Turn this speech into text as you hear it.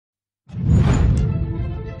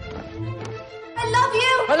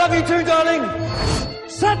I love you too, darling.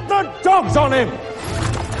 Set the dogs on him!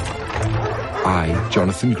 I,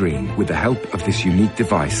 Jonathan Green, with the help of this unique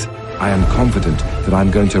device, I am confident that I'm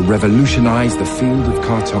going to revolutionize the field of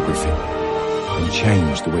cartography and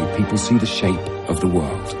change the way people see the shape of the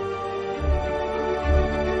world.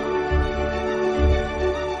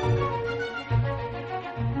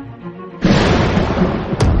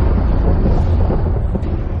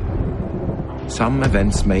 Some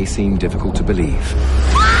events may seem difficult to believe,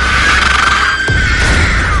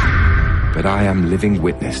 but I am living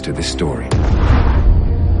witness to this story.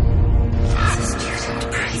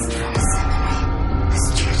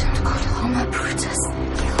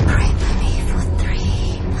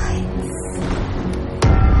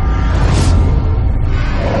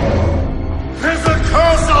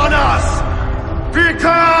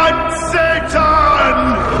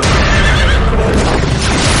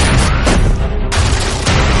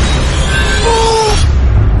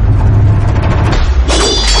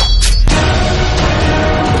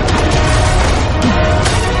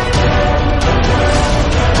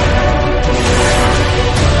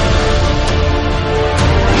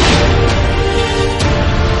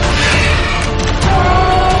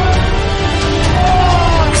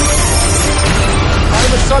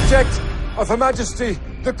 Subject of Her Majesty,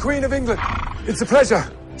 the Queen of England. It's a pleasure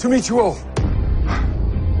to meet you all.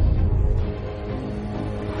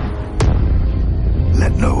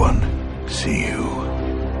 Let no one see you.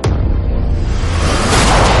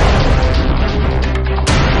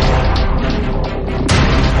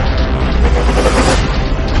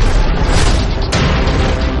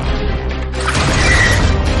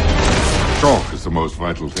 Chalk is the most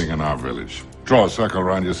vital thing in our village. Draw a circle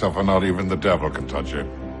around yourself and not even the devil can touch it.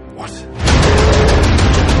 What?